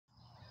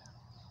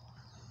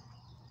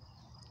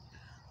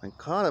I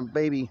caught a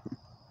baby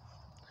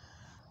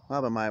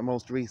mob in my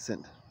most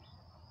recent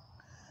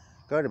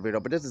garden video,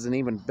 but this is an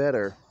even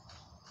better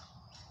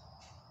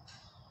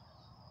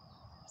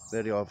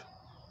video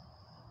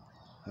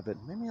of it.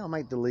 Maybe I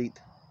might delete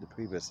the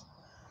previous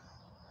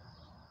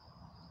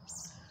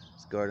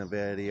garden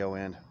video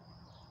and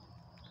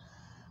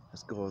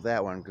let's go with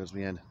that one because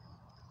we had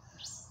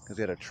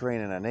a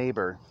train and a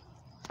neighbor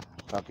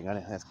talking on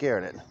it. That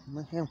scared it.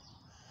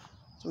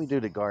 So we do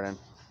the garden.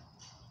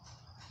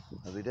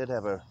 We did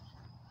have a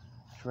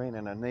train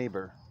and a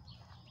neighbor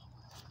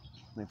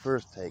in the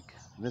first take.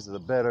 This is a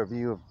better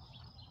view of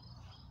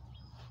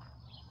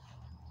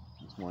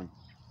this one.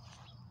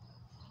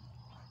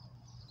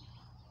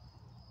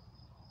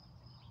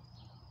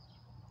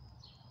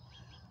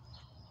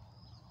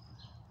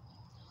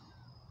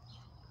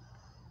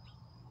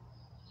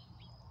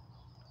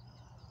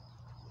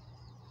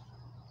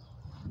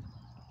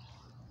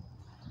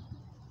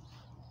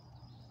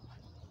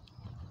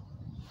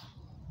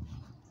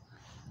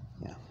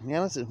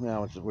 Yeah, let's just,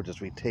 we'll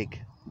just retake.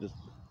 Just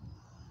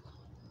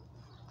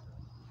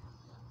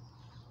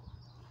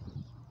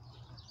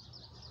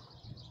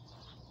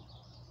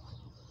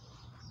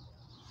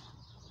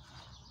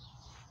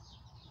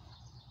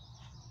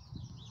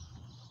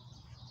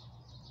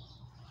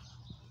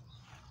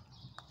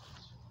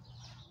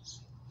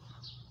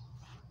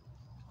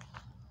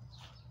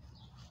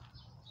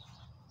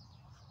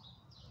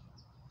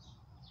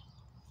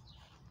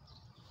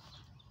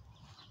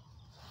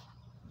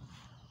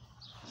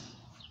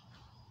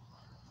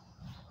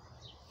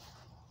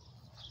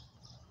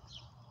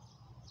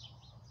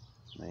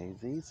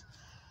daisies,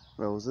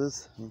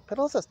 roses, and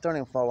petals are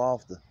starting to fall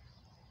off the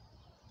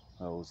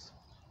rose.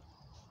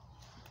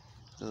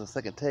 This is the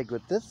second take,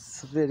 but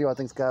this video I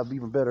think's got an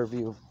even better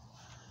view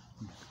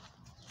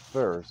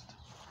first.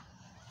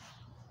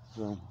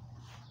 So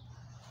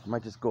I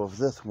might just go with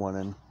this one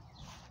and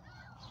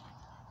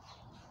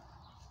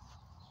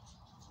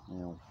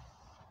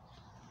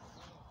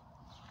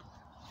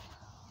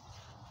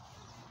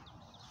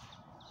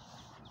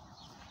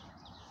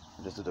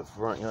just at the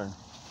front yard.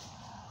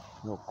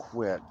 Real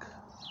quick.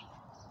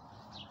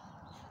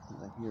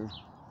 I hear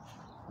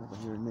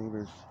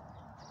neighbors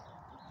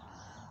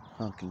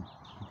honking.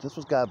 This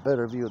one's got a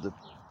better view of the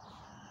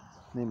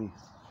maybe.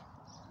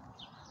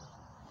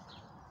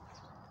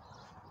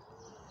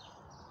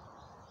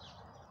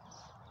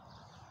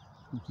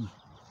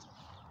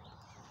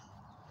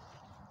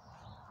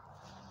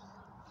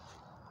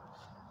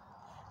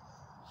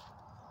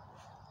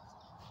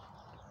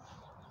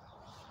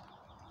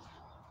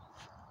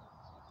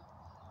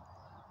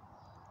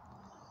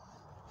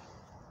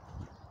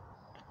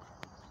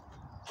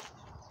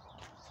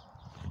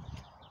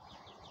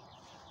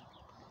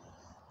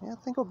 Yeah, I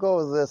think we'll go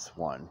with this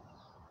one.